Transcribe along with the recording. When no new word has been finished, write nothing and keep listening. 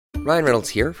Ryan Reynolds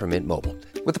here from Mint Mobile.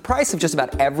 With the price of just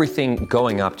about everything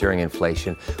going up during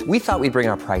inflation, we thought we'd bring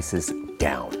our prices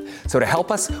down. So to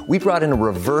help us, we brought in a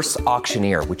reverse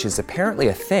auctioneer, which is apparently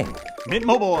a thing. Mint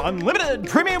Mobile Unlimited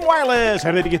Premium Wireless.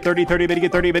 How to get 30, 30, bit to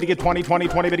get 30, bit to get 20, 20,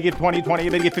 20, bit to get 20, 20,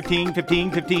 bit to get 15,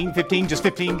 15, 15, 15, just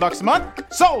 $15 a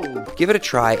month? Sold! Give it a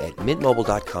try at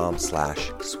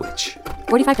mintmobile.com/switch.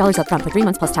 $45 up front for 3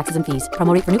 months plus taxes and fees.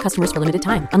 Promo rate for new customers for limited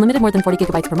time. Unlimited more than 40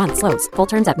 gigabytes per month. Slows full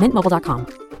terms at mintmobile.com.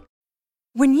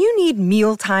 When you need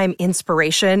mealtime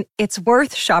inspiration, it's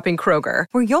worth shopping Kroger,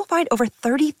 where you'll find over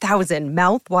 30,000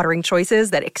 mouth-watering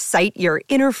choices that excite your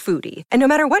inner foodie. And no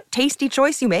matter what tasty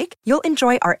choice you make, you'll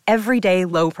enjoy our everyday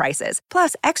low prices,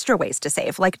 plus extra ways to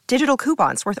save, like digital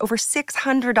coupons worth over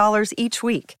 $600 each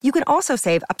week. You can also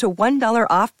save up to $1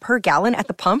 off per gallon at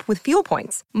the pump with fuel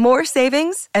points. More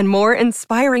savings and more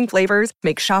inspiring flavors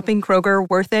make shopping Kroger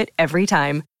worth it every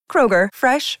time. Kroger,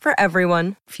 fresh for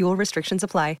everyone. Fuel restrictions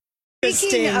apply.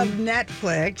 Speaking of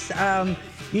Netflix,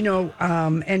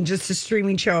 and just a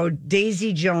streaming show,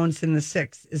 Daisy Jones and the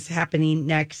Six is happening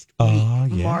next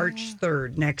week, March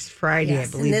 3rd, next Friday, yes,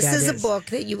 I believe. And this is a book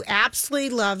that you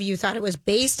absolutely love. You thought it was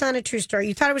based on a true story.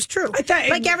 You thought it was true. I thought,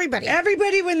 like everybody.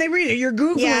 Everybody, when they read it, you're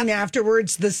Googling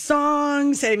afterwards the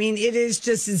songs. I mean, it is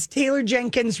just as Taylor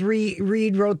Jenkins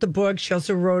Reid wrote the book. She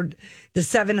also wrote The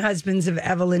Seven Husbands of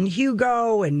Evelyn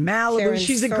Hugo and Malibu. Sharon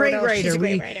She's a Soto. great writer. She's a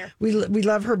great writer. We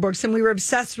love her books, and we were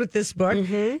obsessed with this book.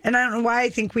 Mm-hmm. And I don't know why I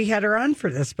think we had her on for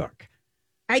this book.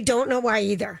 I don't know why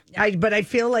either. But I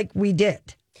feel like we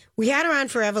did. We had her on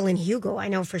for Evelyn Hugo, I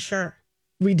know for sure.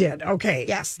 We did. Okay.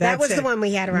 Yes, that was the one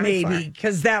we had her on for. Maybe,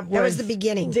 because that was the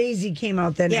beginning. Daisy came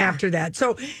out then after that.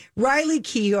 So Riley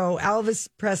Keough, Elvis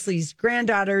Presley's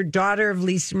granddaughter, daughter of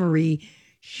Lisa Marie,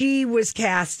 she was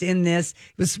cast in this.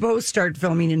 It was supposed to start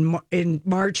filming in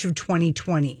March of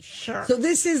 2020. Sure. So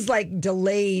this is like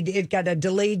delayed. It got a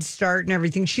delayed start and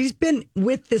everything. She's been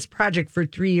with this project for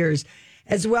 3 years,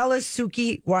 as well as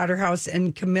Suki Waterhouse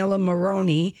and Camilla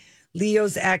Maroney.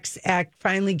 Leo's ex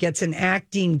finally gets an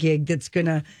acting gig that's going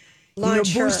to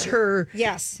boost her.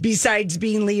 Yes. Besides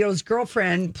being Leo's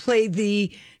girlfriend,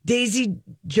 Daisy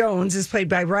Jones is played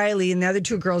by Riley, and the other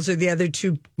two girls are the other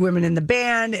two women in the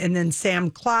band, and then Sam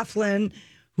Claflin,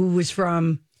 who was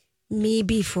from Me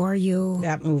Before You,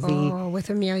 that movie with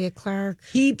Amelia Clark.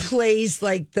 He plays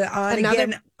like the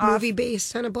on-again movie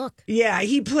based on a book. Yeah,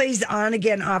 he plays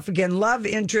on-again, off-again love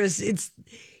interest.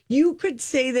 You could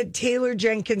say that Taylor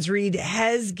Jenkins Reid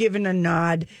has given a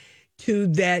nod to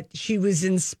that she was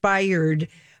inspired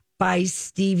by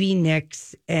Stevie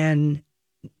Nicks and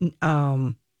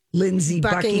Lindsey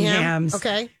Buckingham's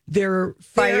their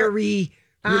fiery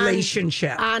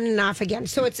relationship on and off again.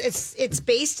 So it's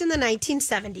based in the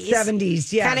 1970s.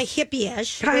 70s, yeah, kind of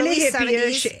hippie-ish, kind of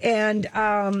hippie-ish. 70s. And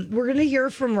we're going to hear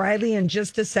from Riley in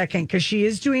just a second because she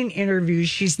is doing interviews.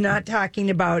 She's not talking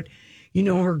about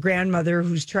her grandmother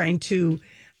who's trying to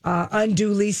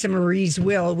undo Lisa Marie's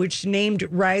will, which named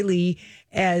Riley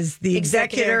as the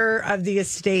executor of the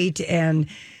estate, and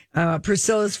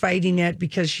Priscilla's fighting it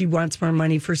because she wants more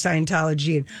money for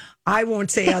Scientology. And I won't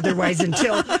say otherwise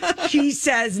until she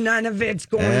says none of it's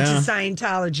going to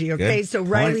Scientology. Okay, Good so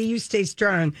point. Riley, you stay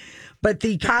strong. But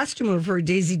the costumer for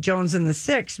Daisy Jones and the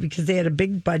Six, because they had a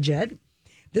big budget.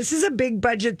 This is a big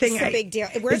budget thing. It's a big deal.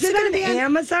 Is it on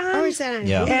Amazon? Oh, is that on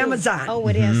Amazon? Oh,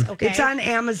 it is. Okay. It's on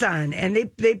Amazon. And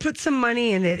they put some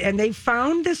money in it. And they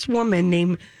found this woman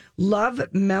named Love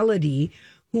Melody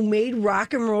who made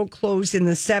rock and roll clothes in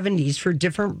the 70s for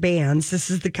different bands. This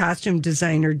is the costume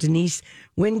designer, Denise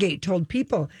Wingate, told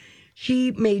People.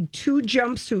 She made 2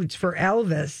 jumpsuits for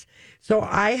Elvis. So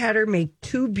I had her make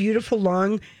 2 beautiful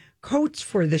long coats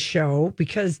for the show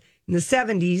because in the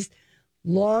 70s,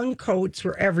 long coats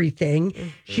were everything. Mm-hmm.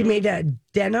 She made a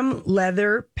denim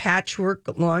leather patchwork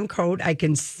long coat. I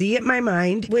can see it in my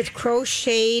mind. With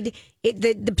crocheted.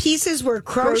 The pieces were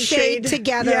crocheted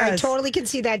together. Yes. I totally can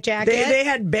see that jacket. They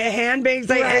had handbags.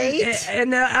 Right.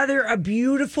 And the other, a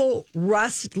beautiful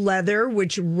rust leather,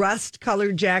 which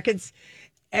rust-colored jackets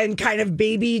and kind of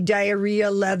baby diarrhea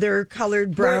leather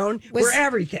colored brown were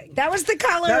everything. That was the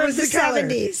color of the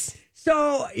 70s.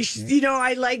 So,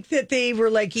 I like that they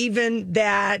were like even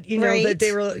that, that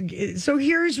they were. So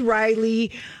here's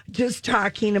Riley just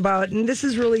talking about, and this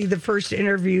is really the first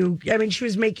interview. I mean, she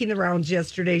was making the rounds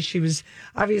yesterday. She was,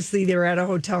 obviously, they were at a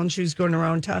hotel and she was going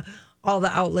around to all the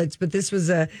outlets. But this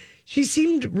was she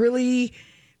seemed really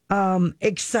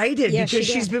excited because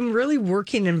she's been really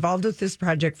involved with this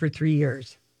project for 3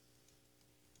 years.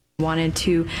 Wanted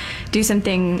to do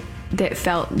something that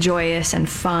felt joyous and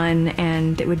fun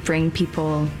and that would bring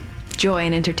people joy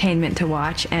and entertainment to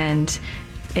watch, and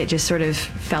it just sort of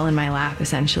fell in my lap,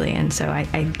 essentially. And so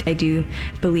I do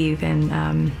believe in,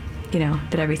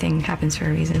 that everything happens for a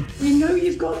reason. You know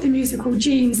you've got the musical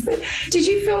genes, but did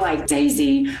you feel like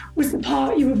Daisy was the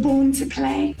part you were born to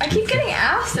play? I keep getting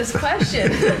asked this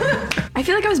question. I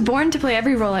feel like I was born to play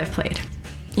every role I've played.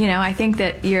 I think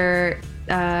that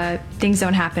things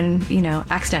don't happen,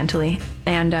 accidentally.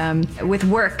 And with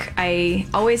work, I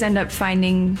always end up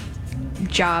finding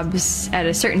jobs at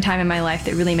a certain time in my life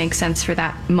that really make sense for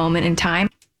that moment in time.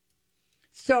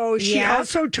 So she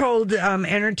also told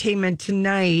Entertainment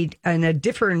Tonight in a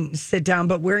different sit down,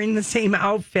 but wearing the same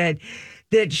outfit,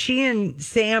 that she and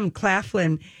Sam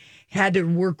Claflin had to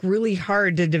work really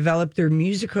hard to develop their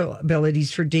musical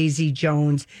abilities for Daisy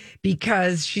Jones,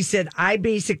 because she said, I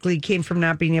basically came from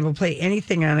not being able to play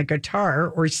anything on a guitar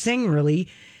or sing really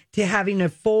to having a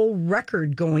full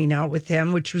record going out with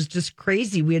him, which was just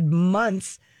crazy. We had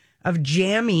months of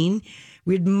jamming.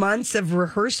 We had months of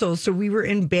rehearsals. So we were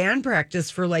in band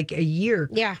practice for like a year.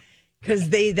 Yeah. Because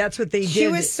that's what they did. She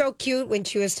was so cute when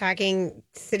she was talking,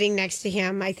 sitting next to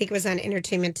him. I think it was on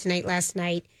Entertainment Tonight last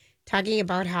night, talking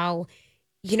about how,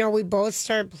 we both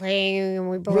start playing and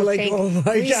we both think, oh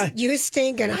my God, you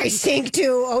stink and I stink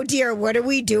too. Oh dear, what do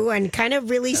we do? And kind of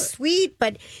really sweet,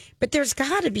 but there's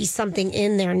got to be something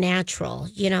in there natural,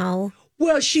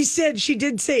 Well, she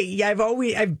did say,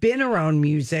 I've been around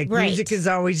music. Right. Music is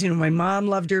always, my mom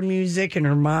loved her music, and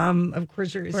her mom, of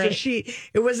course, so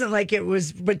it wasn't like it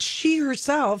was, but she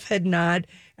herself had not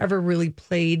ever really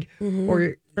played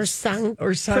or sung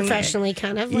professionally,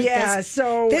 kind of like this.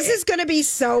 So this is going to be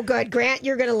so good. Grant,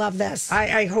 you're going to love this.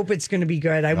 I hope it's going to be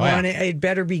good. I want it. It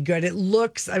better be good. It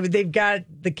looks, they've got,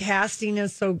 the casting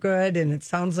is so good, and it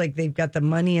sounds like they've got the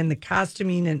money and the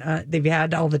costuming, and they've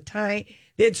had all the time.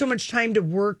 They had so much time to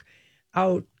work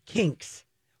out kinks.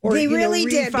 They really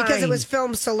did, because it was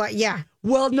filmed so long. Yeah.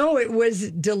 Well, no, it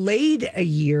was delayed a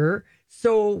year.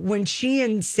 So when she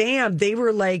and Sam, they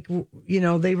were like,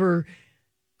 they were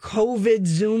COVID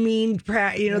Zooming,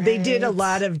 they did a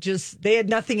lot of they had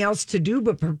nothing else to do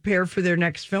but prepare for their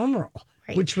next film role,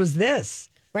 which was this.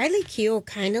 Riley Keough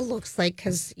kind of looks like,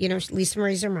 because, Lisa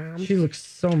Marie's her mom. She looks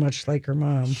so much like her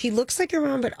mom. She looks like her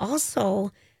mom, but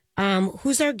also,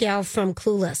 who's our gal from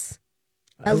Clueless?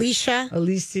 Alicia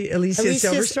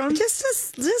Silverstone?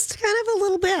 Just kind of a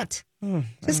little bit.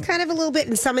 Just kind of a little bit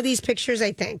in some of these pictures,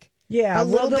 I think. Yeah, a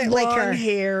little bit like her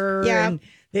hair. Yeah. And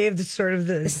they have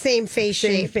the same face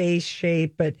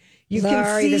shape, but you Laurie,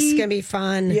 can see this is gonna be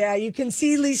fun. Yeah, you can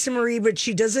see Lisa Marie, but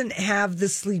she doesn't have the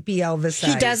sleepy Elvis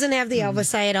eye. She doesn't have the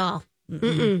Elvis eye at all.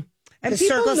 Mm-mm. And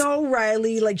people know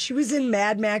Riley, like she was in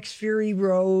Mad Max Fury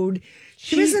Road.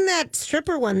 She was in that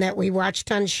stripper one that we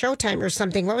watched on Showtime or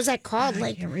something. What was that called?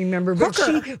 I can't remember. But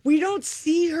we don't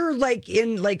see her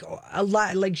in a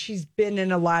lot. Like she's been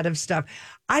in a lot of stuff.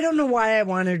 I don't know why I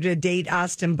want her to date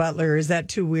Austin Butler. Is that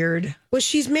too weird? Well,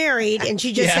 she's married and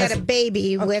she just had a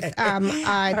baby with a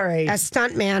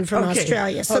stuntman from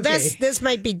Australia. So this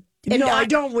might be. I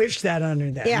don't wish that on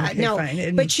her. Yeah, okay, no.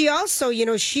 Fine. But she also,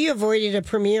 she avoided a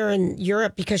premiere in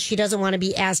Europe because she doesn't want to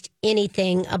be asked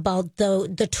anything about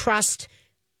the trust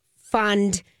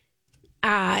fund,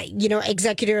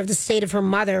 executor of the state of her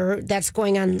mother that's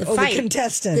going on the fight.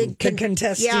 The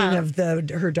contestant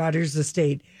of her daughter's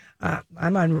estate.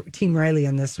 I'm on Team Riley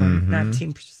on this one, not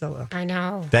Team Priscilla. I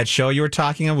know. That show you were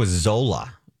talking of was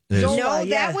Zola.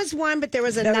 That was one, but there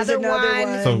was another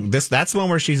one. So that's the one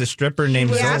where she's a stripper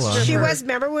named Zola. She was.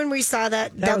 Remember when we saw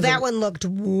that? That one looked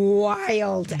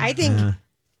wild. I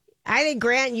think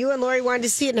Grant, you and Lori wanted to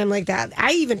see it, and I'm like that.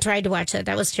 I even tried to watch that.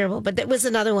 That was terrible, but that was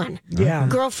another one. Yeah,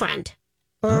 Girlfriend.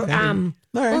 Or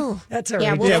all right. That's all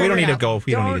right. We don't need to go.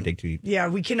 We don't need to dig too deep. Yeah,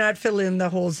 we cannot fill in the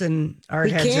holes in our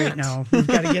heads right now. We've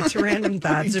got to get to random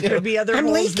thoughts. There could be other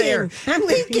holes there. I'm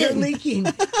leaking. You're leaking.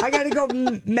 I got to go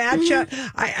match up.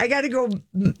 I got to go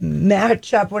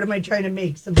match up. What am I trying to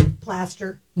make? Some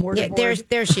plaster? Mortar board?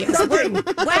 There she is. Something to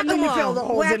fill the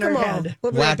holes in her head.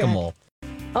 Whack-a-mole.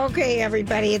 Okay,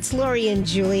 everybody, it's Lori and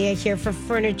Julia here for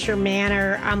Furniture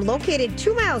Manor. I'm located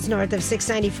 2 miles north of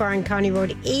 694 on County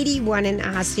Road 81 in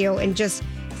Osseo, and just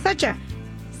such a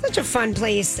fun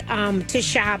place to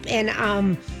shop.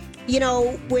 And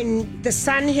when the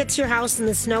sun hits your house and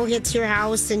the snow hits your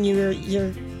house, and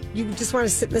you just want to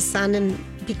sit in the sun and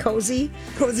be cozy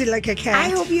like a cat. I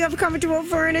hope you have comfortable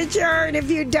furniture, and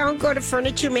if you don't, go to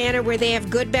Furniture Manor, where they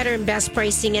have good, better, and best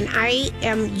pricing. And I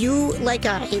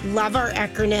love our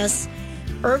Eckerness,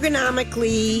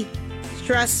 ergonomically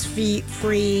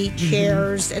stress-free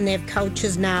chairs, and they have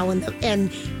couches now,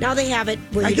 and now they have it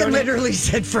where you I can literally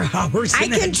sit for hours. I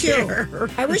can too.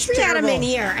 I wish we had them in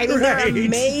here. I mean, they're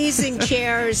amazing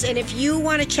chairs, and if you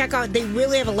want to check out, they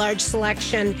really have a large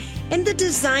selection. And the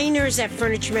designers at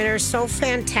Furniture Man are so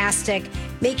fantastic,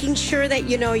 making sure that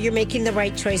you're making the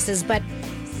right choices. But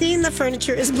seeing the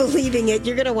furniture is believing it.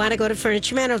 You're going to want to go to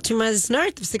Furniture Man, 2 miles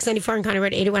north of 694 in County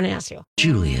Road 81 in Osseo.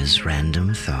 Julia's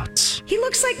random thoughts. He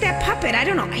looks like that puppet. I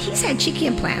don't know. He's had cheeky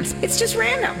implants. It's just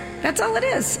random. That's all it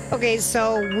is. Okay,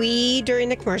 so we, during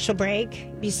the commercial break,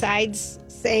 besides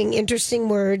saying interesting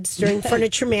words during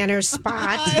Furniture Manor's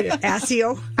spot.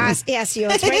 Osseo? Osseo.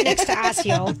 It's right next to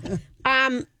Osseo.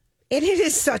 And it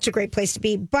is such a great place to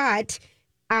be. But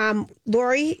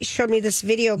Lori showed me this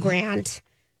video, Grant,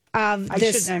 of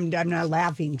this. I'm not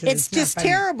laughing. It's just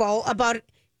terrible about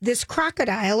this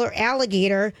crocodile or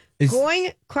alligator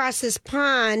going across this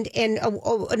pond, and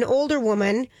an older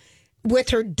woman with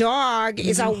her dog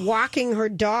is out walking her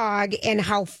dog, and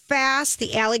how fast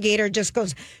the alligator just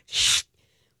goes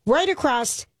right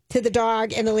across to the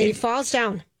dog, and the lady falls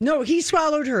down. No, he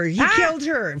swallowed her. He killed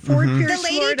her. Fort Pierce, the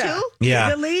lady Florida. too? Yeah.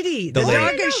 The lady. The dog,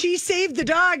 lady. she saved the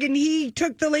dog, and he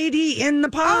took the lady in the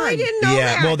pond. Oh, I didn't know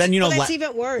that. Well, then, that's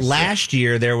even worse. Last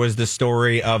year, there was the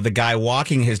story of the guy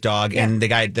walking his dog, and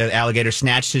the alligator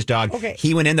snatched his dog. Okay.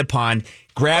 He went in the pond,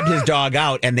 grabbed his dog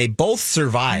out, and they both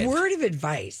survived. Word of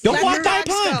advice. Don't Let walk your by a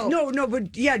dogs pond. go. No,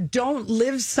 but don't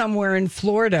live somewhere in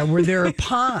Florida where there are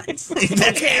ponds.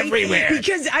 That's everywhere.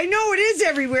 Because I know it is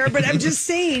everywhere, but I'm just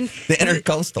saying. The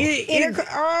intercoastal.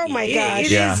 Oh, my gosh.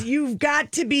 It is. You've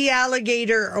got to be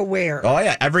alligator aware. Oh,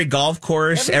 yeah. Every golf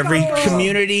course, every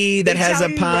community that has a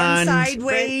pond. Run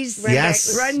sideways.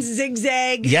 Yes. Run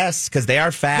zigzag. Yes, because they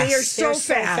are fast. They are so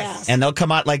fast. And they'll come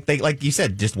out like you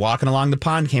said, just walking along the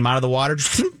pond, came out of the water.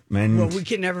 And Well, we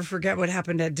can never forget what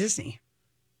happened at Disney.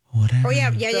 whatever. Oh, yeah.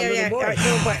 All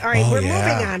right, we're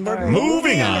moving on. We're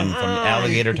Moving on from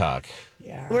alligator talk.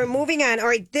 We're moving on. All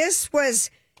right, this was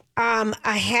a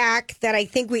hack that I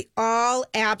think we all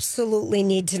absolutely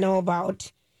need to know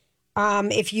about.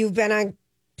 If you've been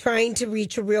trying to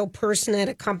reach a real person at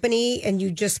a company and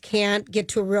you just can't get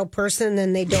to a real person,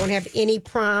 and they don't have any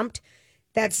prompt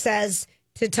that says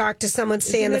to talk to someone,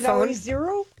 stay on the phone. Always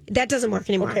zero? That doesn't work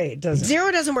anymore. Okay, it doesn't.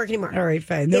 Zero doesn't work anymore. All right,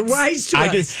 fine. They're wise to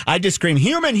us. I just scream,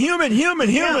 human. I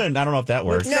don't know if that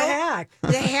works. What's the hack?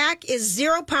 The hack is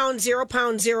 0 pound, 0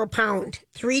 pound, 0 pound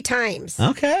 3 times.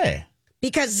 Okay.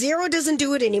 Because zero doesn't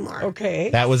do it anymore. Okay.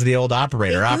 That was the old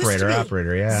operator, It used to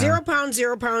be yeah. 0 pound,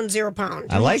 0 pound, 0 pound.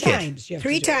 I like it. Times you have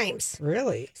 3 to do it. times.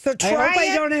 Really? So try I hope I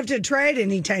it. don't have to try it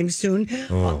anytime soon.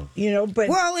 Oh. But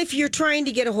Well, if you're trying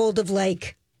to get a hold of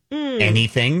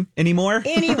Anything anymore?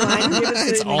 anyone,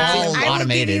 It's all I will give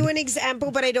automated. you an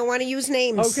example, but I don't want to use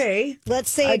names. okay. Let's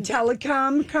say A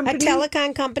telecom company. a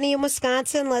telecom company in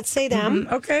Wisconsin. Let's say them.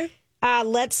 Okay.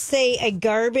 Let's say a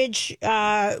garbage. All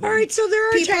right. So there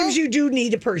are people- times you do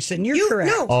need a person. You're correct.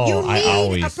 No, Oh, you I need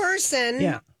always- a person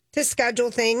Yeah. to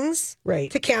schedule things, Right.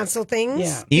 to cancel things.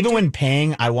 Yeah. Even when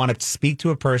paying, I want to speak to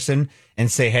a person and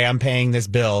say, hey, I'm paying this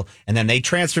bill. And then they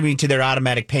transfer me to their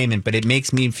automatic payment. But it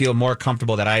makes me feel more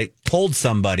comfortable that I told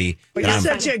somebody. But that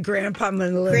you're I'm- such a grandpa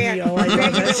millennial. I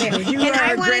love this. You And are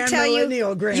I a want to grand tell you,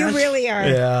 millennial, Grant. you really are.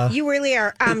 Yeah. You really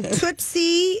are.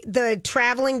 Tootsie, the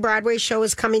traveling Broadway show,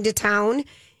 is coming to town,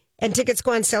 and tickets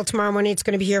go on sale tomorrow morning. It's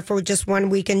going to be here for just 1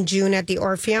 week in June at the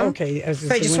Orpheum. Okay.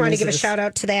 So I just want to give a shout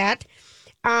out to that.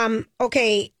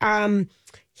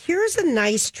 Here's a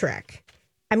nice trick.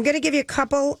 I'm going to give you a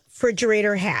couple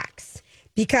refrigerator hacks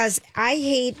because I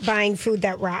hate buying food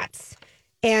that rots.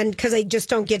 And because I just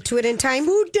don't get to it in time.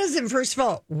 Food doesn't, first of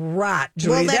all, rot,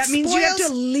 Julie. Well, that that means you have spoils-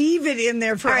 to leave it in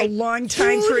there for All a right, long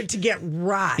time food- for it to get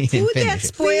rot. Food that Finish it.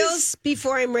 spoils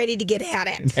before I'm ready to get at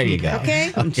it. There you go.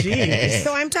 Okay? Jeez.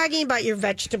 So I'm talking about your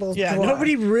vegetable Yeah, drawer.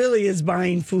 nobody really is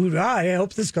buying food. I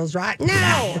hope this goes rotten.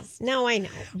 No, I know.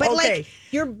 But Okay. like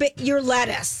your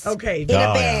lettuce, Okay. in Oh, a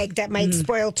yeah. bag that might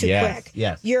spoil too Yes, quick.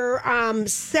 yes. Your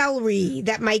celery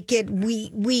that might get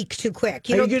weak too quick.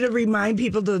 Are you going to remind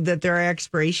people that there are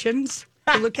expirations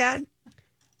to look at?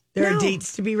 There are No.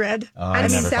 dates to be read? I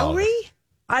on never followed celery? it.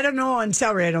 I don't know on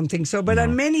celery. I don't think so. But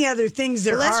on many other things,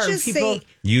 there Let's are just people. say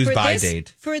Use for by this-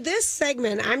 date. For this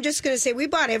segment, I'm just going to say we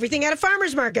bought everything at a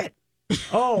farmer's market.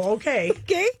 Oh, okay.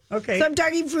 Okay. Okay. So I'm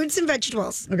talking fruits and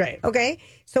vegetables. Okay. Okay.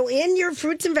 So in your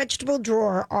fruits and vegetable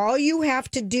drawer, all you have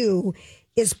to do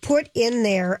is put in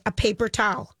there a paper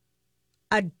towel,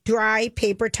 a dry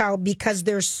paper towel, because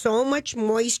there's so much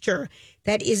moisture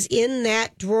that is in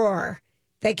that drawer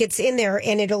that gets in there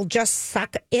and it'll just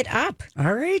suck it up.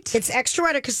 All right. It's extra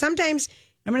water because sometimes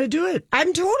I'm going to do it.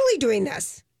 I'm totally doing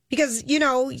this. Because,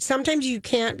 sometimes you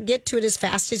can't get to it as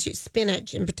fast as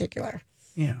spinach in particular.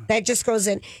 Yeah. That just goes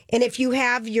in. And if you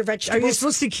have your vegetables... Are you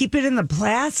supposed to keep it in the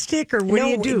plastic, or what do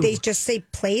you do? They just say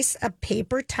place a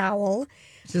paper towel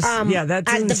that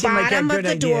at the bottom of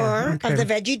the door, of the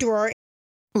veggie drawer.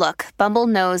 Look, Bumble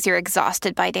knows you're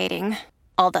exhausted by dating.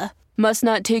 All the must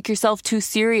not take yourself too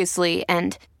seriously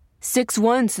and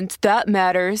 6'1" since that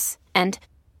matters. And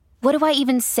what do I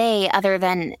even say other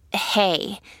than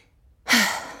hey?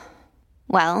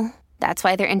 Well, that's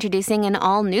why they're introducing an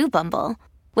all-new Bumble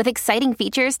with exciting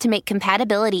features to make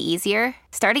compatibility easier,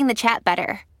 starting the chat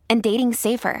better, and dating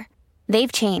safer.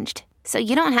 They've changed, so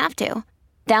you don't have to.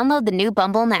 Download the new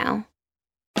Bumble now.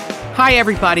 Hi,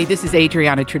 everybody. This is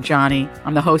Adriana Trajani.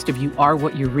 I'm the host of You Are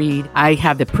What You Read. I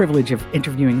have the privilege of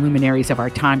interviewing luminaries of our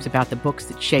times about the books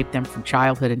that shaped them from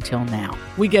childhood until now.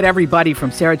 We get everybody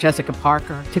from Sarah Jessica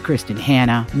Parker to Kristen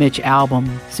Hanna, Mitch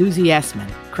Albom, Susie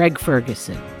Essman, Craig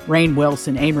Ferguson, Rainn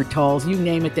Wilson, Amor Tolls, you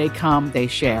name it, they come, they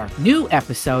share. New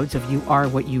episodes of You Are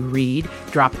What You Read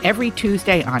drop every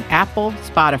Tuesday on Apple,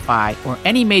 Spotify, or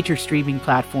any major streaming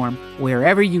platform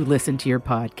wherever you listen to your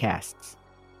podcasts.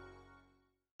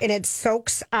 And it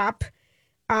soaks up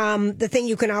the thing.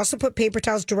 You can also put paper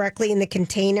towels directly in the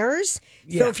containers.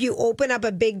 Yeah. So if you open up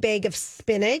a big bag of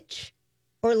spinach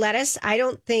or lettuce, I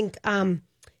don't think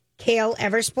kale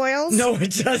ever spoils. No,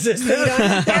 it doesn't. So you don't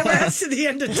have to That's to the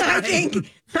end of time.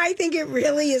 I think it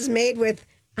really is made with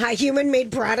a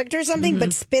human-made product or something,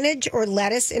 but spinach or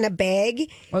lettuce in a bag.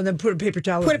 Oh, and then put a paper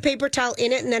towel Put a paper towel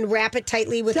in it and then wrap it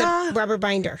tightly with a rubber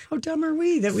binder. How dumb are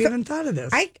we that we haven't thought of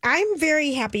this? I'm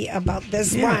very happy about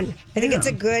this one. I think it's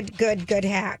a good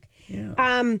hack.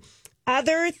 Yeah.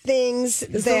 Other things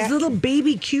those little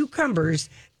baby cucumbers,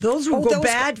 those will go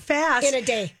bad fast.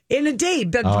 In a day.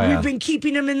 But we've been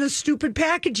keeping them in the stupid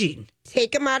packaging.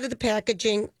 Take them out of the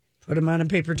packaging. Put them on a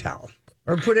paper towel.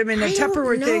 Or put them in a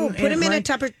Tupperware thing. Put them in a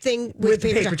Tupperware thing with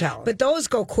paper towel. But those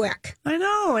go quick. I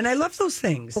know, and I love those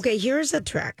things. Okay, here's a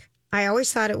trick. I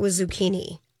always thought it was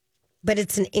zucchini, but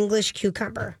it's an English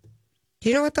cucumber. Do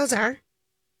you know what those are?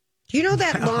 Do you know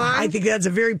that long? I think that's a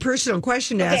very personal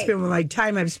question to ask me with my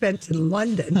time I've spent in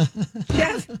London.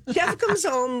 Jeff comes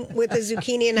home with a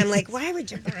zucchini, and I'm like, why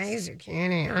would you buy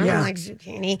zucchini? I don't like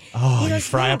zucchini. Oh, you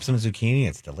fry up some zucchini.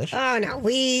 It's delicious. Oh, no.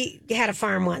 We had a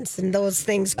farm once, and those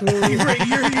things grew. You're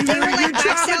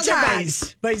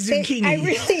traumatized by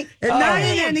zucchini. Not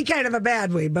in any kind of a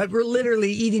bad way, but we're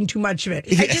literally eating too much of it.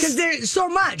 Because there's so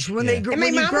much when they grow. And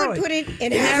my mom would put it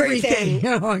in everything.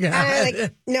 Oh, God. And I'm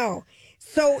like, no.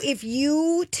 So if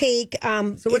you take,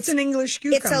 so what's an English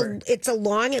cucumber? It's a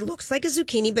long. It looks like a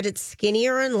zucchini, but it's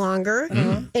skinnier and longer,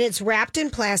 and it's wrapped in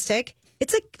plastic.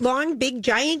 It's a long, big,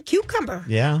 giant cucumber.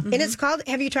 Yeah, and it's called.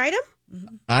 Have you tried them?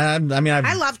 I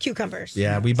love cucumbers.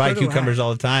 Yeah, we buy cucumbers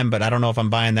all the time, but I don't know if I'm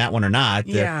buying that one or not.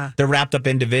 They're wrapped up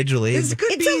individually. It's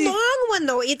a long one,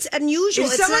 though. It's unusual.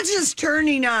 If someone's just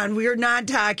turning on, we're not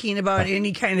talking about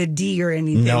any kind of D or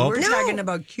anything. Nope. We're talking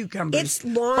about cucumbers. It's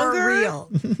longer. For real.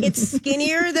 It's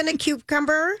skinnier than a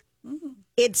cucumber.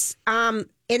 It's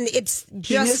and it's just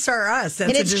Genius or us.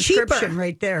 That's a description cheaper.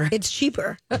 Right there. It's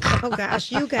cheaper. Oh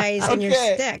gosh, you guys and your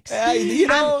sticks. But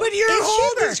your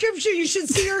whole description, you should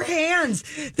see her hands.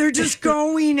 They're just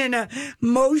going in a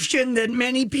motion that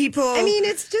many people. I mean,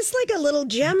 it's just like a little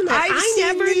gem that I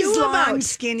never knew long, about.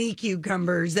 Skinny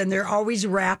cucumbers, and they're always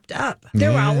wrapped up.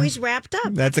 They're always wrapped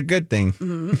up. That's a good thing.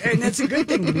 Mm-hmm. And that's a good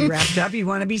thing to be wrapped up. You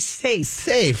want to be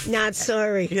safe. Not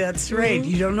sorry. That's right.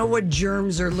 You don't know what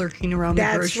germs are lurking around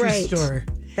the grocery store.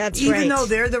 That's Even though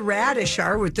they're the radish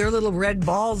are with their little red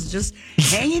balls just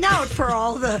hanging out for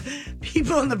all the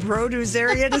people in the produce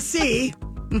area to see.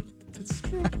 That's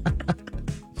true.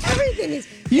 Everything is.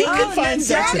 You can find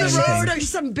down the road are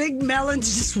some big melons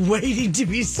just waiting to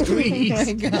be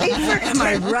squeezed. Am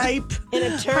I ripe?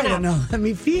 In a turnip. I don't know. Let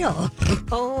me feel.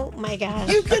 Oh my God.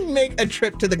 You can make a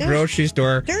trip to the grocery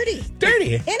store. Dirty.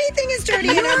 Anything is dirty.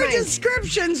 Your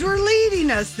descriptions were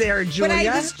leading us there, Julia. But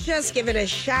I was just giving a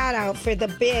shout out for the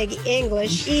big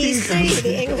English EC,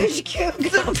 the English cucumber.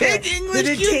 The big English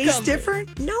Did it taste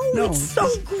different? No, it's so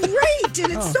great.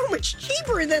 And it's so much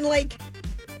cheaper than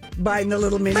buying the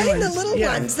little mini ones. Buying the little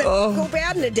ones that go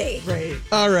bad in a day. Right.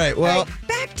 All right. Well,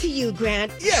 back to you,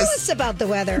 Grant. Yes. Tell us about the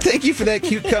weather. Thank you for that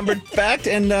cucumber fact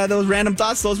and those random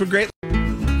thoughts. Those were great.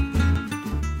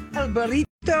 El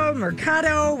Burrito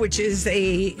Mercado, which is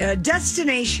a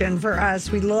destination for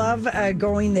us. We love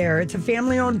going there. It's a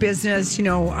family-owned business. You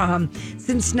know,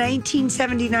 since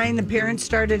 1979, the parents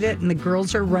started it, and the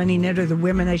girls are running it, or the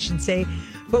women, I should say.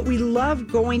 But we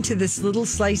love going to this little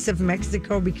slice of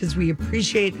Mexico because we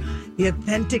appreciate the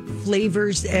authentic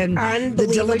flavors and the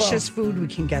delicious food we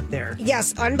can get there.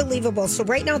 Yes, unbelievable. So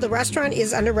right now the restaurant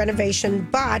is under renovation,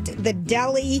 but the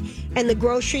deli and the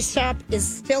grocery shop is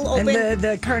still open. And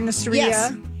the carniceria.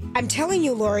 Yes. I'm telling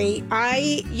you, Lori,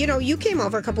 you came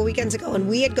over a couple weekends ago and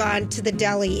we had gone to the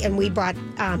deli and we bought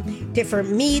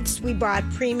different meats. We bought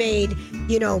pre-made,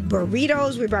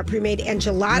 burritos. We bought pre-made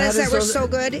enchiladas that were so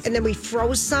good. And then we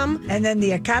froze some. And then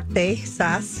the acate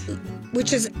sauce,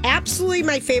 which is absolutely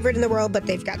my favorite in the world. But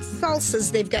they've got salsas.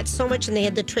 They've got so much. And they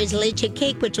had the tres leche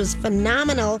cake, which was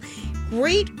phenomenal.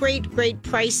 Great, great, great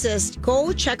prices.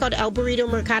 Go check out El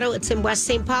Burrito Mercado. It's in West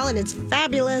St. Paul and it's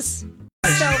fabulous.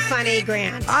 So funny,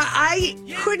 Grant. I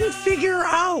couldn't figure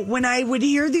out when I would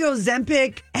hear the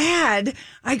Ozempic ad,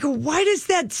 I go, why does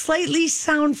that slightly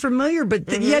sound familiar? But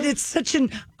yet it's such an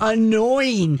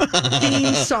annoying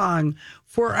theme song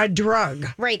for a drug.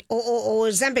 Right.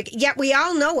 Ozempic. Yet we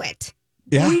all know it.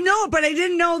 Yeah. We know, but I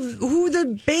didn't know who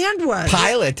the band was.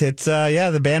 Pilot. It's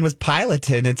the band was Pilot,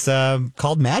 and it's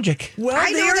called Magic. Well,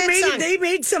 they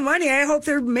made some money. I hope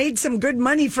they made some good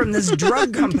money from this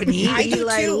drug company,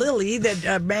 Eli Lilly,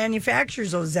 that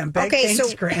manufactures Ozempic. Okay,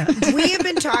 Thanks, Grant. We have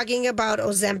been talking about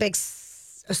Ozempic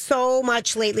so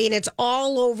much lately, and it's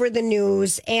all over the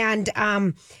news. And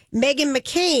Meghan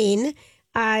McCain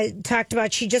talked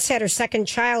about she just had her second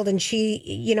child, and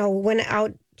she, went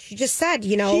out. She just said,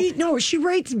 she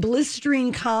writes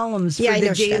blistering columns for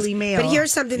the Daily Mail. But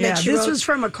here's something that she wrote. This was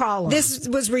from a column. This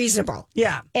was reasonable.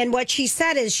 Yeah. And what she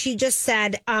said is she just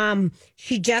said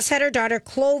she just had her daughter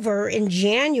Clover in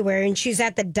January, and she's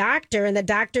at the doctor, and the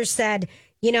doctor said,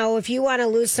 if you want to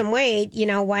lose some weight,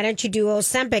 why don't you do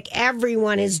Ozempic?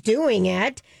 Everyone is doing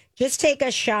it. Just take a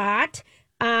shot.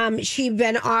 She'd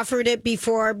been offered it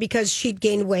before because she'd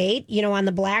gained weight, on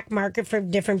the black market for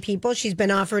different people. She's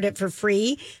been offered it for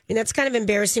free. And that's kind of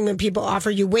embarrassing when people offer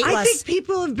you weight loss. I think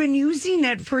people have been using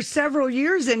it for several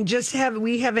years and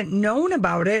we haven't known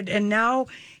about it. And now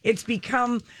it's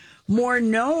become more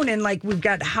known. And we've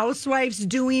got housewives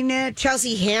doing it.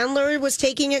 Chelsea Handler was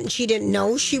taking it and she didn't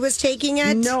know she was taking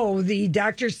it. No, the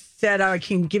doctor said, I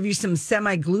can give you some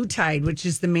semaglutide, which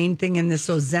is the main thing in this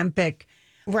Ozempic.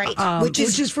 Right. Which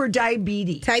is for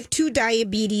diabetes. Type 2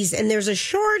 diabetes. And there's a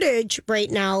shortage right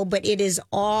now, but it is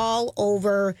all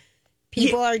over.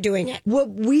 People are doing it. Well,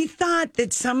 we thought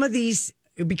that some of these,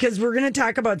 because we're going to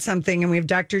talk about something, and we have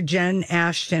Dr. Jen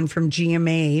Ashton from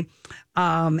GMA,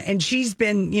 and she's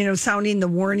been, sounding the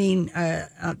warning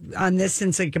on this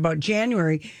since about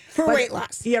January. For weight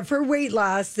loss. Yeah, for weight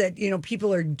loss, that,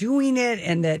 people are doing it,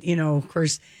 and that, of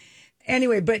course...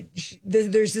 Anyway, but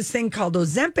there's this thing called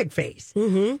Ozempic face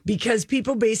because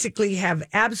people basically have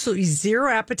absolutely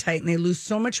zero appetite and they lose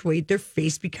so much weight, their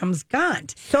face becomes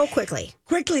gaunt. So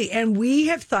quickly. And we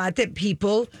have thought that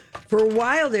people, for a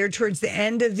while there, towards the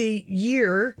end of the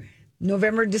year,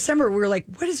 November, December, we were like,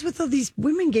 what is with all these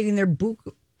women getting their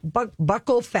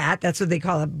buccal fat? That's what they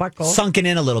call it, buccal. Sunken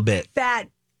in a little bit. Fat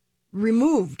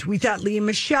removed. We thought Leah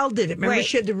Michelle did it. Remember,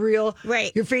 she had the real,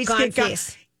 your face gone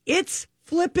face. It's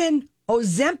flipping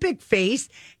Ozempic face,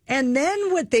 and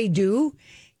then what they do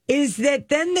is that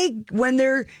then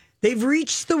they've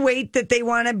reached the weight that they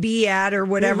want to be at or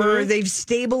whatever, they've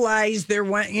stabilized their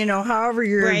however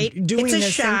you're doing it's a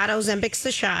this shot. Ozempic's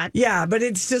a shot. Yeah, but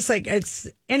it's just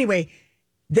anyway.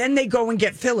 Then they go and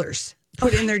get fillers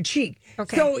put in their cheek.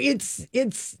 Okay. So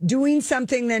it's doing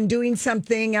something, then doing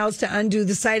something else to undo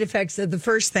the side effects of the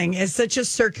first thing. It's such a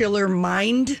circular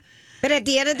mind. But at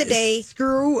the end of the day,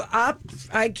 screw up.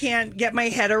 I can't get my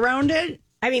head around it.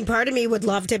 I mean, part of me would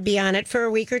love to be on it for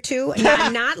a week or two.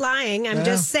 I'm not lying. I'm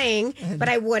just saying, but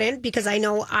I wouldn't because I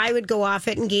know I would go off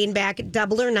it and gain back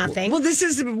double or nothing. Well, this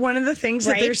is one of the things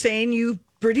that they're saying. You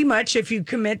pretty much, if you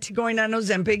commit to going on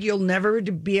Ozempic, you'll never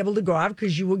be able to go off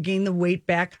because you will gain the weight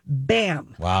back.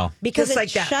 Bam. Wow. Because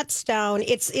it shuts down.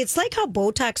 It's like how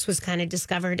Botox was kind of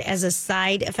discovered as a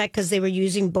side effect because they were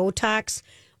using Botox.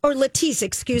 Or Latisse,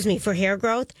 excuse me, for hair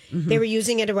growth. They were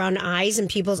using it around eyes and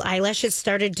people's eyelashes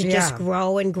started to just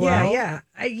grow and grow. Yeah.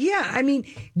 I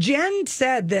mean, Jen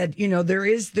said that,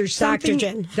 there's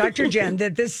something. Dr. Jen,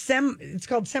 that it's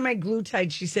called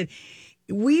semaglutide. She said,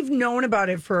 we've known about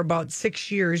it for about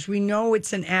 6 years. We know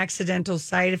it's an accidental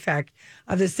side effect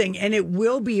of this thing, and it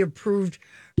will be approved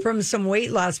from some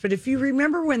weight loss. But if you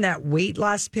remember when that weight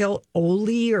loss pill,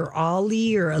 Oli or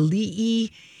Alii,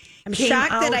 I'm shocked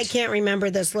that I can't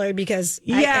remember this, Lori, because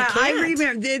I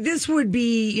remember. This would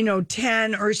be,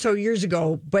 10 or so years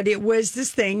ago, but it was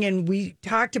this thing, and we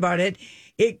talked about it.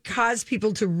 it caused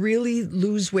people to really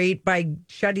lose weight by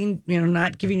shutting,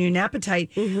 not giving you an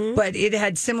appetite. But it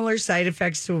had similar side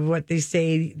effects to what they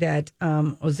say that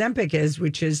Ozempic is,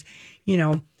 which is,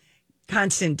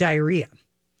 constant diarrhea.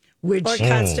 Or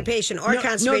constipation.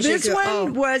 No, this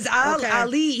one was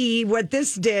Ali. What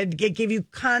this did, it gave you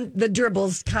the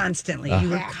dribbles constantly.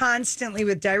 You were constantly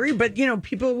with diarrhea. But,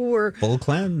 people who were full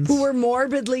cleanse, who were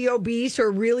morbidly obese or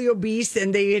really obese,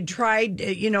 and they had tried,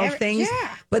 things.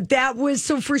 Yeah. But that was,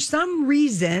 so for some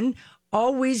reason,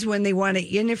 always when they want to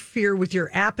interfere with your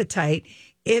appetite,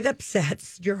 it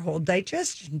upsets your whole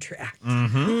digestion tract.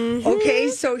 Okay,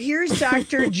 so here's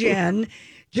Dr. Jen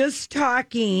just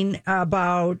talking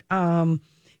about,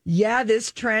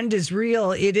 this trend is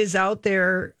real. It is out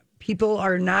there. People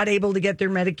are not able to get their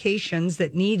medications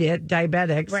that need it,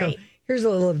 diabetics. Right. So here's a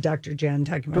little of Dr. Jen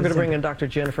talking about We're going to bring in Dr.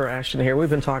 Jennifer Ashton here. We've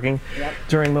been talking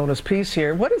during Mona's piece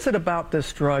here. What is it about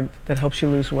this drug that helps you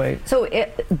lose weight? So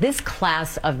this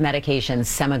class of medications,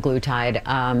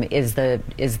 semaglutide is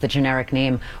the generic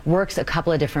name, works a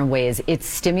couple of different ways. It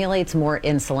stimulates more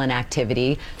insulin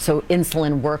activity. So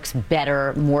insulin works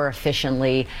better, more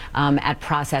efficiently at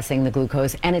processing the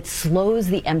glucose, and it slows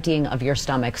the emptying of your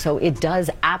stomach. So it does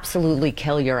absolutely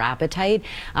kill your appetite.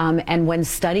 And when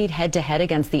studied head-to-head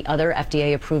against the other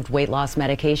FDA-approved weight loss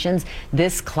medications,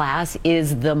 this class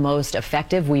is the most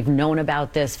effective. We've known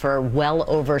about this for well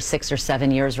over 6 or 7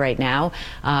 years right now.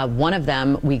 One of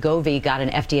them, Wegovy, got an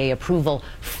FDA approval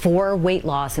for weight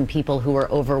loss in people who are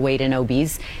overweight and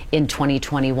obese in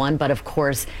 2021. But of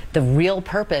course, the real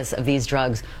purpose of these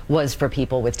drugs was for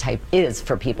people with type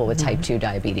 2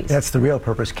 diabetes. That's the real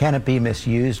purpose. Can it be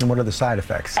misused, and what are the side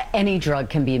effects? Any drug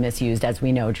can be misused, as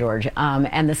we know, George.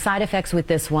 And the side effects with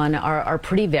this one are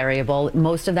pretty variable.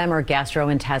 Most of them are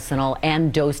gastrointestinal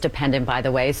and dose dependent, by the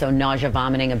way. So nausea,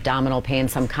 vomiting, abdominal pain,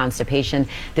 some constipation.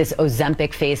 This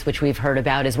Ozempic face, which we've heard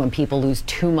about, is when people lose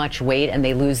too much weight and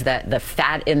they lose the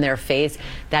fat in their face.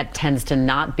 That tends to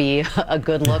not be a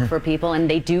good look for people. And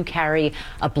they do carry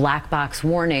a black box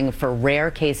warning for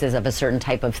rare cases of a certain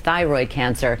type of thyroid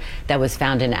cancer that was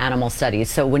found in animal studies.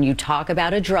 So when you talk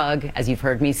about a drug, as you've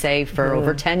heard me say for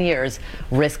over 10 years,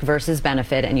 risk versus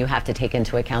benefit, and you have to take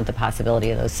into account the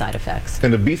possibility of those side effects.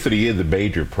 And obesity is a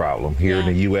major problem here in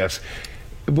the U.S.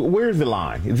 But where's the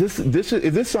line? Is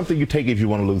this something you take if you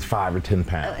want to lose 5 or 10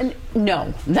 pounds?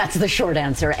 No, that's the short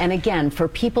answer. And again, for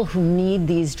people who need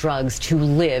these drugs to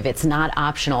live, it's not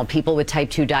optional. People with type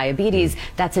 2 diabetes,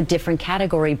 that's a different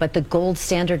category. But the gold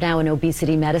standard now in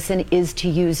obesity medicine is to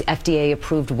use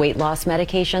FDA-approved weight loss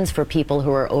medications for people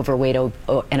who are overweight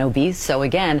and obese. So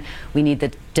again, we need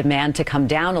the demand to come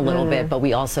down a little bit, but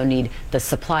we also need the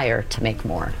supplier to make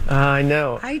more. I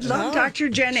know. I love Dr.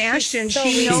 Jen Ashton.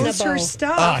 She knows her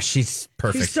stuff. Oh, she's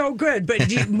perfect. She's so good.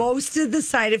 But most of the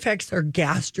side effects are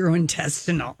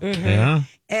gastrointestinal. Yeah.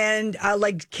 And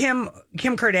like Kim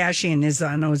Kardashian is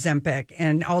on Ozempic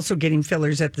and also getting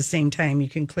fillers at the same time. You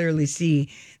can clearly see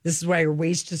this is why her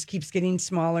waist just keeps getting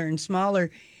smaller and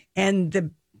smaller.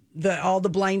 And all the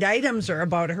blind items are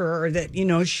about her, or that,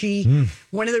 she,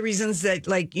 one of the reasons that,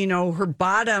 her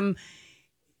bottom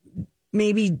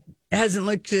maybe hasn't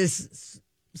looked as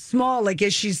small,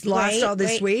 as she's lost all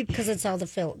this weight. Because it's all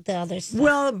the other stuff.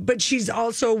 Well, but she's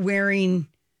also wearing,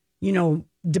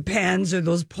 Depends, or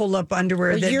those pull-up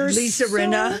underwear that Lisa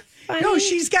Rinna. Funny. No,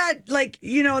 she's got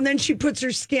and then she puts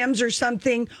her Skims or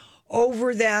something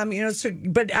over them,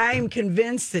 but I am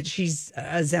convinced that she's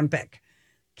Ozempic.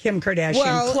 Kim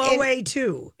Kardashian, Chloe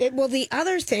too. The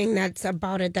other thing that's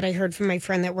about it that I heard from my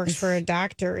friend that works for a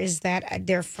doctor is that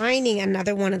they're finding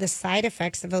another one of the side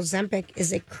effects of Ozempic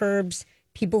is it curbs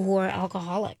people who are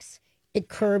alcoholics. It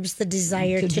curbs the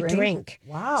desire to drink.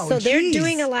 Wow. So they're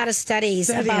doing a lot of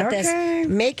studies about this.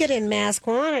 Make it in mass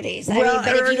quantities. Well,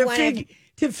 if you want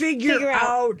to figure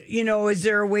out, is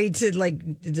there a way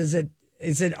to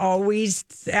is it always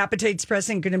appetite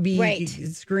suppressant going to be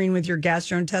screwing with your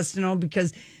gastrointestinal?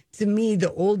 Because to me,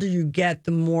 the older you get,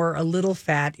 the more a little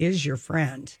fat is your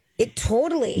friend. It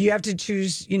totally. You have to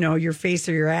choose, your face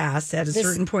or your ass at a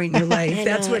certain point in your life.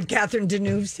 That's what Catherine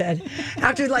Deneuve said.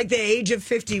 After the age of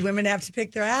 50, women have to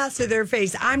pick their ass or their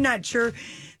face. I'm not sure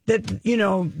that,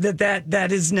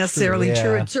 that is necessarily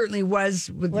true. It certainly was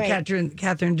with Catherine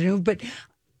Deneuve, but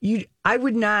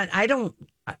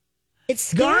it's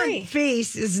scary. Gaunt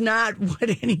face is not what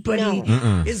anybody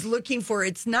is looking for.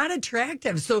 It's not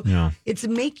attractive. So it's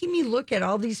making me look at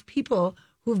all these people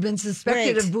who've been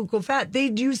suspected of buccal fat. They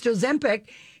used Ozempic,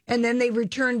 and then they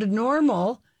returned to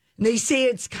normal. And they say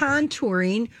it's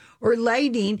contouring or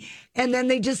lighting, and then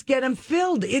they just get them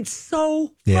filled. It's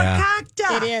so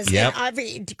fakakta. It is. Yep.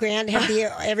 And Grant,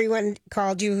 everyone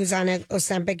called you who's on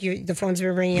Ozempic? The phones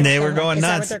were ringing. They were going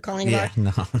nuts. Is nuts. that what they're calling about?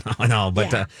 No.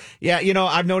 But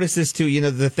I've noticed this too.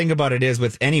 The thing about it is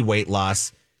with any weight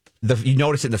loss, you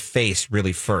notice it in the face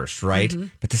really first, right?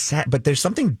 Mm-hmm. But there's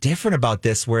something different about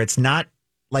this where it's not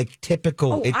like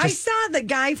typical. I saw the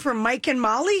guy from Mike and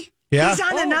Molly. Yeah. He's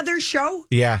on another show.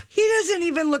 Yeah. He doesn't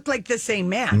even look like the same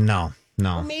man. No.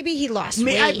 Well, maybe he lost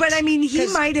weight. But I mean, he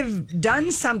might have done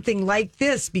something like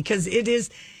this because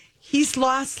he's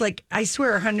lost, I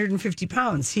swear, 150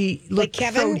 pounds. He looked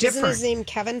Kevin, so different. Isn't his name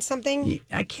Kevin something?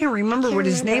 I can't remember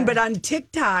his name, but on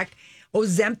TikTok,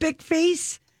 Ozempic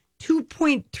face,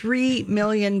 2.3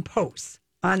 million posts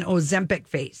on Ozempic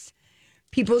face.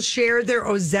 People share their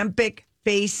Ozempic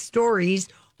face stories,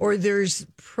 or there's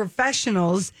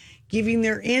professionals giving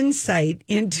their insight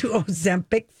into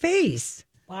Ozempic face.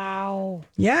 Wow.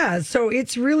 Yeah, so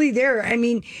it's really there. I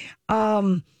mean,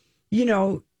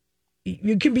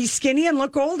 you can be skinny and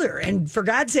look older. And for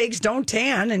God's sakes, don't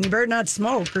tan, and you better not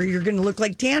smoke, or you're going to look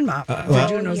like Tan Mop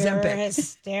doing Ozempic.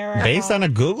 Hysterical. Based on a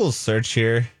Google search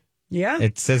here,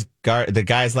 it says the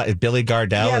guy's like Billy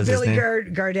Gardell. Yeah, is Billy his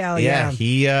name. Gardell. Yeah,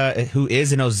 he who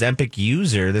is an Ozempic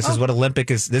user. This is what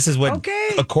Olympic is. This is what,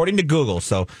 according to Google.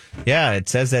 So, yeah, it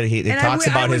says that he talks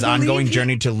about his ongoing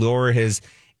journey to lower his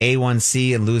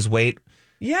A1C and lose weight.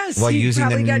 Yes, while he using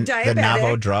probably the got diabetic.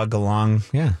 Navo drug along.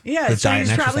 Yeah, so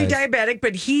he's probably diabetic,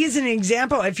 but he is an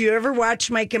example. If you ever watch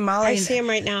Mike and Molly, I see him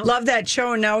right now. Love that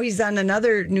show. Now he's on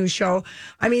another new show.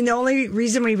 I mean, the only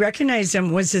reason we recognized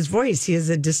him was his voice. He has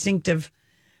a distinctive.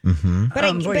 Mm-hmm.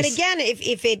 But voice. again,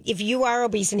 if you are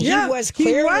obese, and he was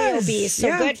clearly obese,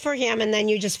 so good for him, and then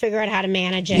you just figure out how to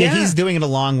manage it. Yeah, he's doing it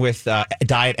along with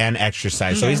diet and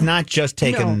exercise, so he's not just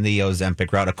taking the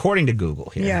Ozempic route, according to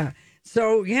Google here. Yeah.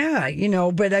 So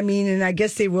but I mean, and I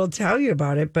guess they will tell you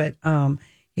about it, but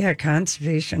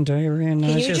constipation, diarrhea, nausea.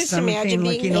 Can you just imagine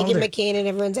being Meghan McCain and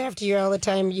everyone's after you all the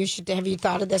time? Have you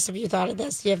thought of this? Have you thought of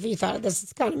this? Have you thought of this?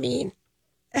 It's kind of mean.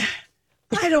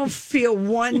 I don't feel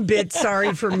one bit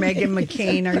sorry for Meghan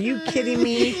McCain. Are you kidding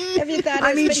me? Have you thought?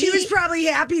 I mean, she was probably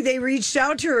happy they reached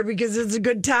out to her because it's a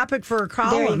good topic for her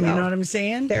column. You know what I'm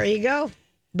saying? There you go.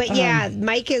 But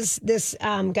Mike is this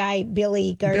guy,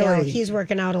 Billy Gardell. He's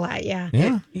working out a lot.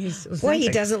 Yeah. Boy, he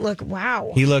doesn't look.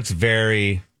 Wow. He looks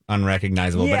very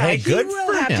unrecognizable. Yeah, but hey, good he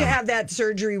will have to have that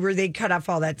surgery where they cut off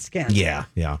all that skin. Yeah.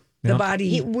 The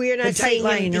body. We're not the tight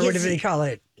line or whatever they call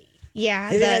it.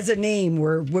 Yeah, it has a name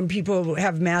where when people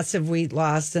have massive weight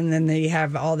loss and then they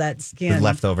have all that skin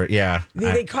left over. Yeah,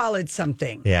 they call it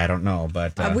something. Yeah, I don't know,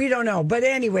 but we don't know. But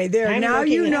anyway, now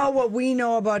you know what we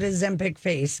know about Ozempic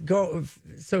face. Go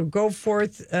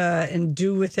forth and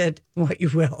do with it what you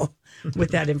will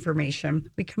with that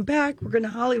information. We come back. We're going to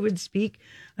Hollywood speak.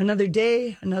 Another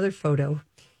day, another photo.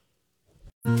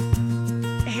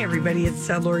 Hey everybody, it's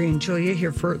Lori and Julia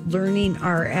here for Learning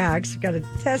RX. Got a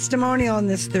testimonial on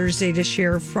this Thursday to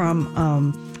share from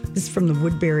this is from the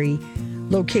Woodbury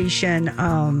location.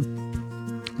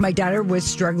 My daughter was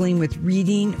struggling with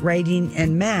reading, writing,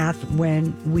 and math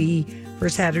when we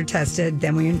first had her tested.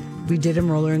 Then we did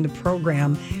enroll her in the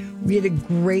program. We had a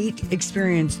great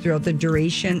experience throughout the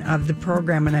duration of the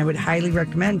program, and I would highly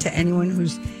recommend to anyone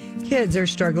whose kids are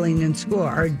struggling in school.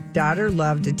 Our daughter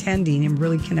loved attending and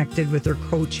really connected with her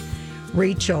coach,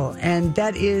 Rachel. And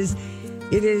I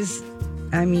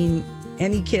mean,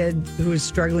 any kid who is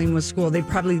struggling with school, they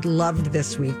probably loved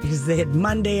this week because they had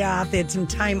Monday off, they had some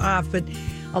time off. But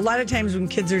a lot of times when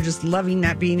kids are just loving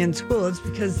not being in school, it's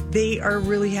because they are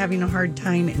really having a hard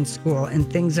time in school and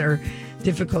things are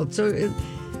difficult. So,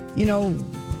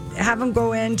 have them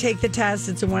go in, take the test.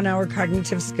 It's a 1-hour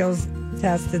cognitive skills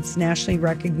test that's nationally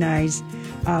recognized.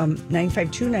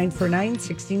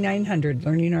 952-949-6900,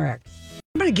 Learning RX.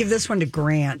 I'm going to give this one to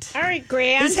Grant. All right,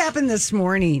 Grant. This happened this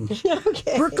morning.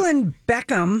 Okay. Brooklyn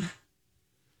Beckham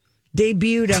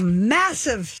debuted a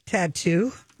massive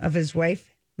tattoo of his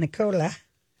wife, Nicola,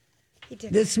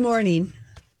 this morning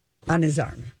on his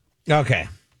arm. Okay.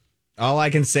 All I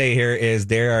can say here is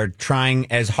they are trying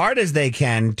as hard as they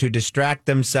can to distract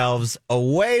themselves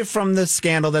away from the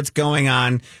scandal that's going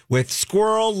on with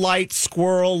squirrel light. That's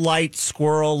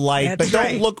but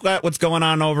don't look at what's going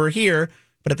on over here.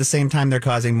 But at the same time, they're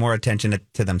causing more attention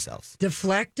to themselves.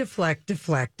 Deflect.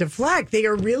 They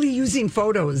are really using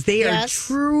photos. They are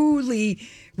truly,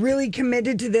 really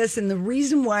committed to this. And the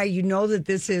reason why you know that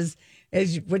this is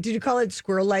what did you call it?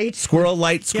 Squirrel light? Squirrel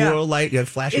light. Yeah,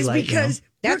 flashy light. Is because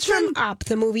that's from Up,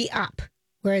 the movie Up,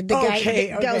 where the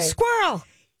guy goes, squirrel.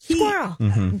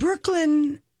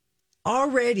 Brooklyn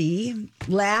already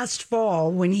last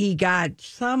fall when he got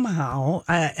somehow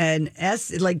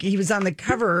like he was on the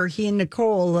cover, he and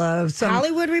Nicole of some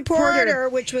Hollywood Reporter,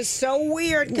 which was so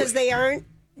weird because they aren't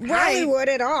Hollywood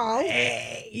at all.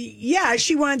 Yeah,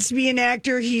 she wants to be an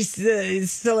actor. He's the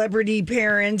celebrity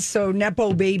parent, so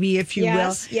Nepo baby, if you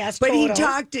will. Yes, but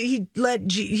total. he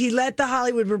let the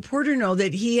Hollywood Reporter know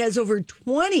that he has over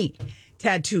 20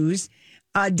 tattoos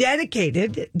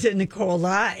dedicated to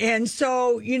Nicola. And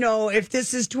so, if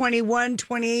this is 21,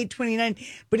 28, 29,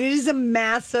 but it is a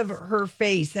mass of her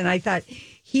face. And I thought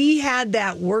he had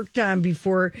that worked on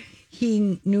before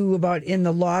he knew about in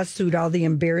the lawsuit all the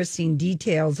embarrassing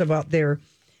details about their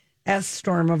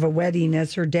S-storm of a wedding,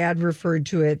 as her dad referred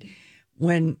to it,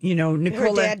 when,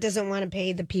 Nicola... Her dad doesn't want to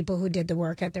pay the people who did the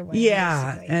work at their wedding.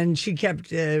 Yeah, basically. and she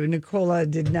kept... Nicola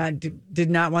did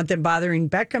not want them bothering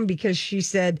Beckham because she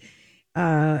said...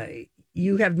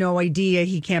 you have no idea.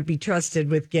 He can't be trusted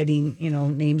with getting,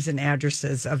 names and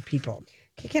addresses of people.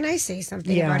 Can I say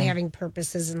something about having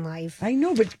purposes in life? I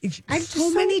know, but I've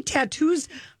so many tattoos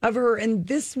of her, and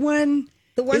this one,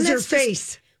 is her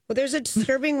face. Well, there's a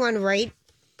disturbing one right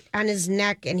on his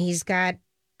neck, and he's got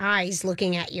eyes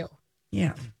looking at you.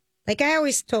 Yeah. Like I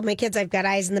always told my kids, I've got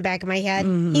eyes in the back of my head.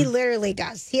 Mm-hmm. He literally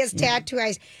does. He has tattoo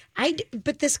eyes.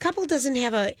 But this couple doesn't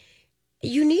have a...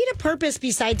 You need a purpose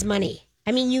besides money.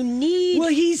 I mean, you need... Well,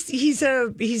 he's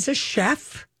a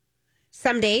chef.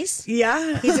 Some days.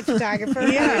 Yeah. He's a photographer.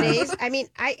 Other days. I mean,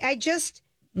 I just...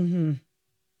 Mm-hmm.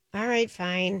 All right,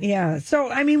 fine. Yeah.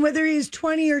 So, I mean, whether he's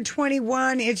 20 or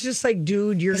 21, it's just like,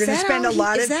 dude, you're going to spend a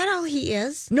lot of... Is that all he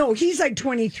is? No, he's like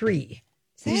 23.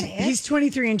 He's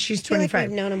 23 and she's 25. Like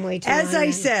we've known him way too As long.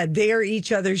 I said, they are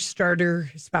each other's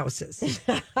starter spouses.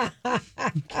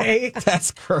 Okay.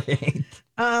 That's great.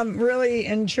 Really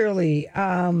and truly.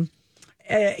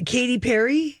 Katy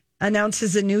Perry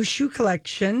announces a new shoe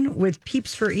collection with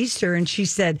Peeps for Easter, and she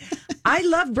said, I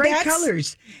love bright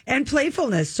colors and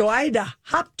playfulness, so I had to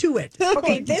hop to it.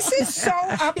 Okay, this is so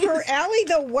up her alley,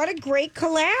 though. What a great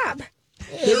collab.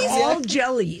 They're all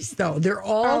jellies, though. They're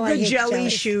all the jelly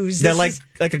shoes. They're like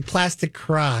a plastic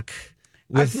crock.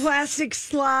 With a plastic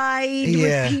slide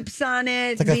with Peeps on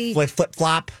it. It's like a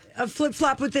flip-flop. A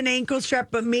flip-flop with an ankle strap,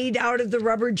 but made out of the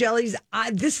rubber jellies.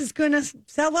 This is going to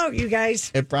sell out, you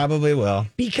guys. It probably will.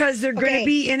 Because they're going to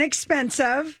be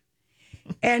inexpensive.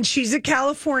 And she's a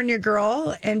California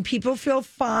girl, and people feel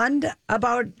fond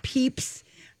about Peeps,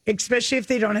 especially if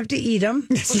they don't have to eat them.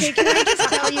 Okay,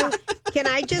 can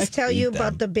I just tell you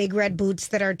about the big red boots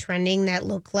that are trending that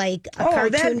look like a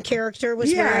cartoon character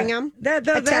was wearing them? That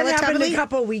happened a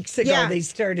couple weeks ago. Yeah, they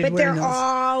started but wearing they're those.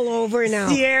 all over now.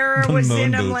 Sierra was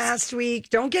in them last week.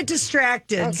 Don't get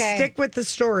distracted. Okay. Stick with the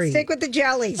story. Stick with the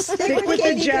jellies. Stick with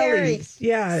the jellies.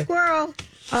 Yeah. Squirrel.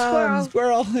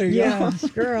 Squirrel. There you go.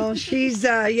 Squirrel. She's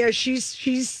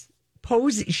she's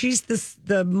posing. She's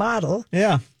the model.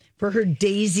 Yeah. For her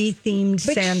daisy themed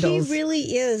sandals. She really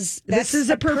is. This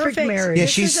is a perfect marriage. Yeah,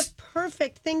 this is a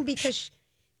perfect thing because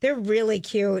they're really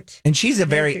cute. And she's a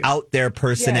very out there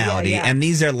personality, and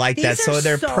these are like that, so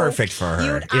they're perfect for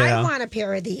her. Cute. I want a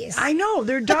pair of these. I know,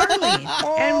 they're darling.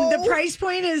 And the price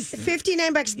point is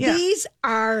 $59.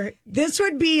 Yeah. This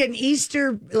would be an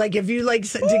Easter, like if you like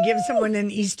to give someone an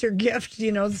Easter gift,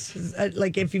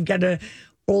 like if you've got a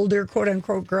older quote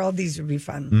unquote girl, these would be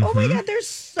fun. Mm-hmm. Oh my God, they're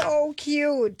so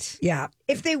cute. Yeah.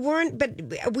 If they weren't,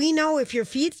 but we know if your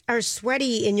feet are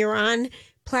sweaty and you're on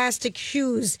plastic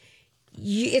shoes,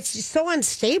 it's so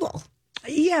unstable.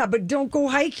 Yeah, but don't go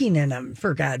hiking in them,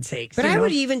 for God's sakes. But I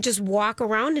would even just walk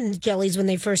around in jellies when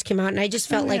they first came out, and I just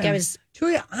felt like I was...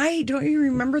 Julia, don't you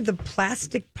remember the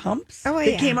plastic pumps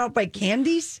that came out by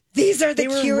Candies? These are the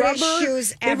cutest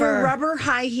shoes ever. They were rubber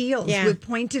high heels with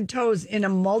pointed toes in a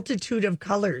multitude of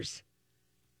colors.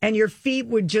 And your feet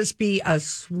would just be a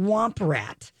swamp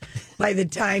rat by the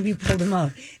time you pulled them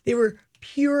out. They were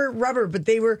pure rubber, but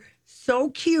they were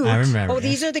so cute. I remember. Oh,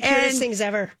 these are the cutest things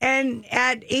ever. And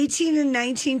at 18 and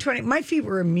 19, 20, my feet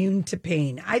were immune to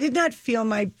pain. I did not feel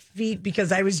my feet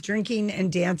because I was drinking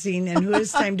and dancing, and who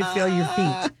has time to feel your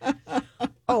feet?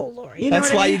 Oh, Lord.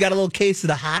 That's why you got a little case of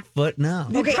the hot foot now.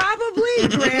 Okay. Probably,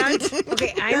 Grant.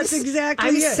 Okay, that's exactly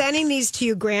I'm it. sending these to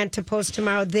you, Grant, to post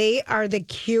tomorrow. They are the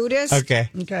cutest. Okay.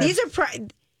 These are...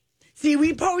 See,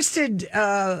 we posted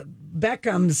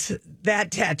Beckham's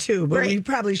that tattoo, but we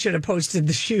probably should have posted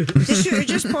the shoes.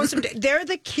 Just post them. They're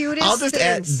the cutest. I'll just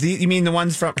add. You mean the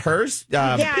ones from hers?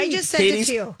 Yeah, I just sent it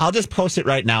to you. I'll just post it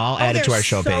right now. I'll add it to our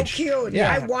show page. So cute.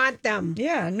 Yeah, I want them.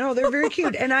 Yeah, no, they're very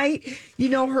cute. And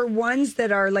her ones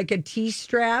that are like a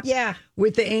T-strap. Yeah.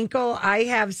 With the ankle, I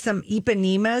have some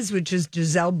Ipanemas, which is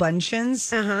Gisele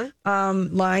Bundchen's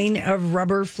line of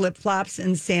rubber flip-flops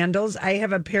and sandals. I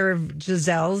have a pair of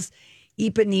Giselle's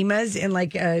Ipanemas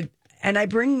and I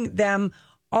bring them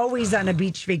always on a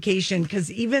beach vacation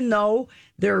because even though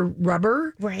they're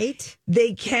rubber, right?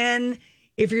 They can,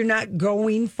 if you're not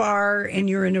going far and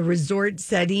you're in a resort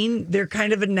setting, they're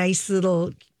kind of a nice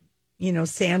little,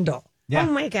 sandal. Yeah.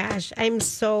 Oh my gosh, I'm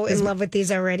so in love with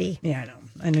these already. Yeah,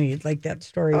 I know you'd like that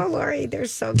story. Oh, Lori, they're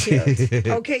so cute.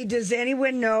 Okay, does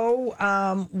anyone know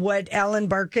what Ellen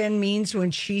Barkin means when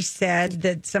she said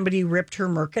that somebody ripped her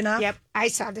merkin off? Yep, I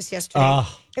saw this yesterday.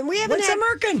 And we haven't What's a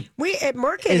merkin?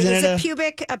 Merkin is a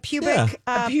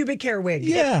pubic hair wig.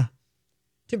 Yeah.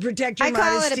 To protect your I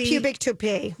modesty. call it a pubic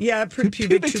toupee. Yeah,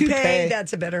 pubic toupee.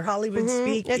 That's a better Hollywood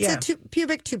speak. It's a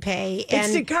pubic toupee.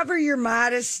 It's to cover your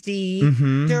modesty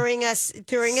during a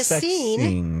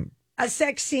scene. A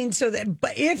sex scene, so that,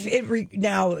 but if it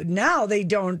now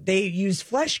they use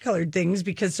flesh colored things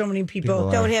because so many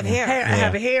people don't have hair,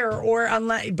 have hair, or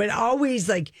unless, but always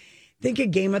think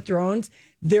of Game of Thrones.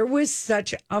 There was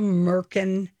such a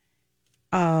merkin.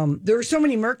 There were so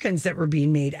many merkins that were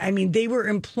being made. I mean, they were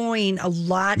employing a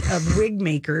lot of wig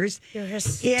makers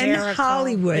in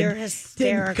Hollywood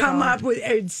to come up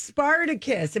with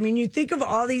Spartacus. I mean, you think of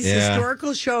all these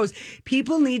historical shows,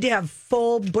 people need to have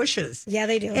full bushes. Yeah,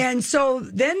 they do. And so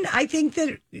then I think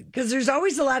that because there's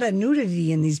always a lot of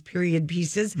nudity in these period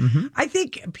pieces, I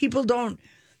think people don't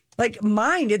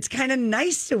mind. It's kind of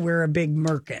nice to wear a big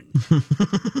merkin,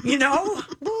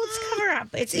 Well, it's cover up.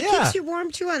 It keeps you warm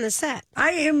too on the set.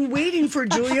 I am waiting for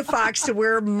Julia Fox to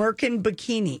wear a merkin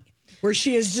bikini, where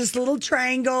she has just little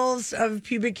triangles of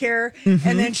pubic hair,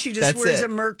 and then she just wears a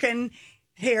merkin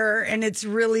hair, and it's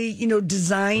really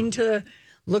designed to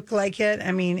look like it.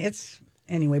 I mean,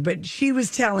 anyway, but she was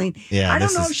telling. I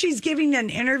don't know if she's giving an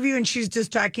interview and she's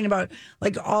just talking about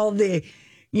all the.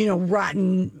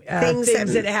 Rotten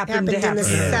things that happened in the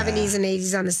 70s and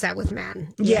 80s on the set with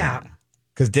men. Yeah.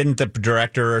 Because didn't the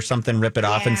director or something rip it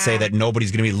off and say that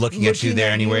nobody's going to be looking at you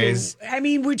there anyways? I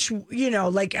mean, which,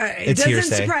 it doesn't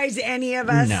surprise any of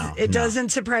us. No, it doesn't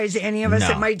surprise any of us.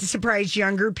 It might surprise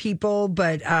younger people,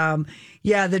 but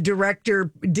the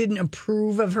director didn't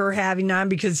approve of her having on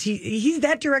because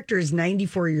that director is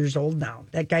 94 years old now.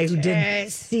 That guy who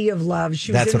did Sea of Love.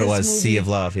 That's what it was, Sea of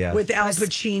Love, yeah. With Al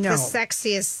Pacino. The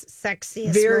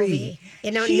sexiest movie.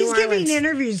 She's giving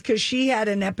interviews because she had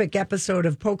an epic episode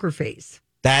of Poker Face.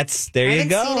 There you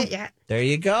go. I haven't seen it yet. There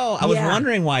you go. I was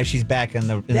wondering why she's back in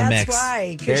the mix. That's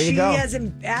why, because she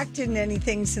hasn't acted in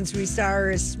anything since we saw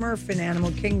her as Smurf in Animal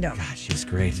Kingdom. God, she's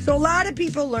great. So a lot of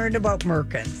people learned about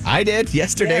merkins. I did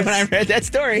yesterday when I read that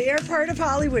story. They're part of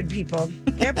Hollywood, people.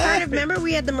 They're part of. Remember,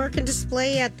 we had the merkin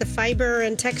display at the Fiber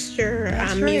and Texture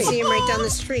Museum right down the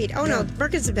street. Oh no,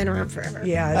 merkins have been around forever.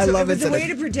 Yeah, I love it. It was a way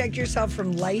to protect yourself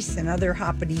from lice and other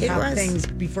hoppity hop things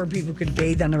before people could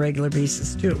bathe on a regular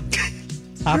basis too.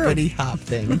 Hoppity hop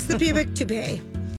thing. It's the pubic toupee.